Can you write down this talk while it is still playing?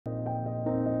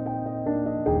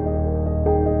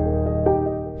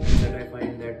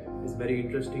very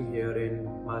interesting here in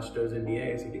Masters in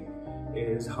DA-IICT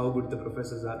is how good the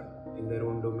professors are in their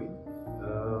own domain.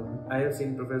 I have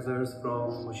seen professors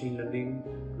from machine learning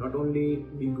not only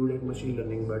be good at machine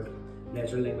learning but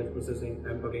natural language processing.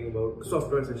 I'm talking about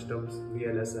software systems,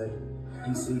 VLSI,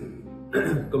 EC,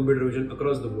 computer vision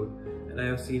across the board. And I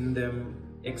have seen them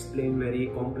explain very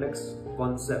complex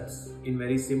concepts in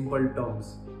very simple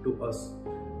terms to us,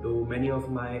 to many of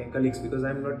my colleagues, because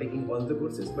I'm not taking all the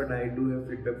courses, but I do have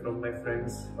feedback from my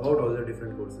friends about all the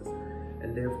different courses,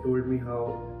 and they have told me how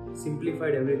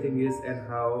simplified everything is and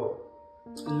how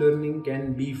learning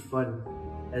can be fun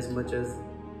as much as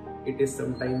it is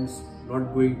sometimes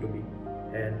not going to be.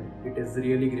 And it is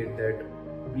really great that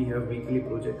we have weekly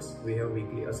projects, we have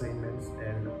weekly assignments,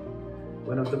 and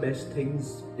one of the best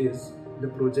things is the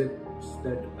projects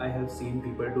that I have seen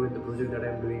people do in the project that I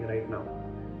am doing right now.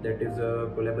 That is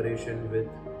a collaboration with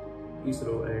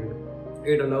ISRO, and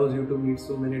it allows you to meet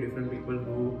so many different people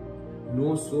who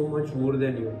know so much more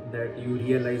than you, that you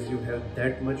realize you have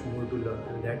that much more to learn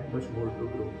and that much more to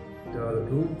grow. The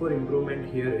room for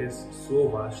improvement here is so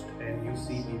vast, and you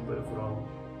see people from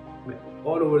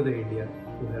all over the India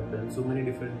who have done so many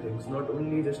different things, not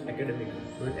only just academic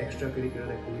but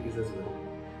extracurricular activities as well.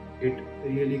 It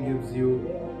really gives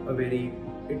you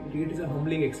it is a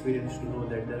humbling experience to know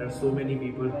that there are so many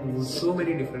people who know so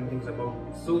many different things about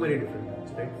so many different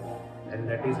things, right? And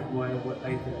that is why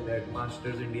I think that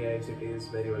Masters in DA-IICT is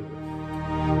very well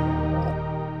good.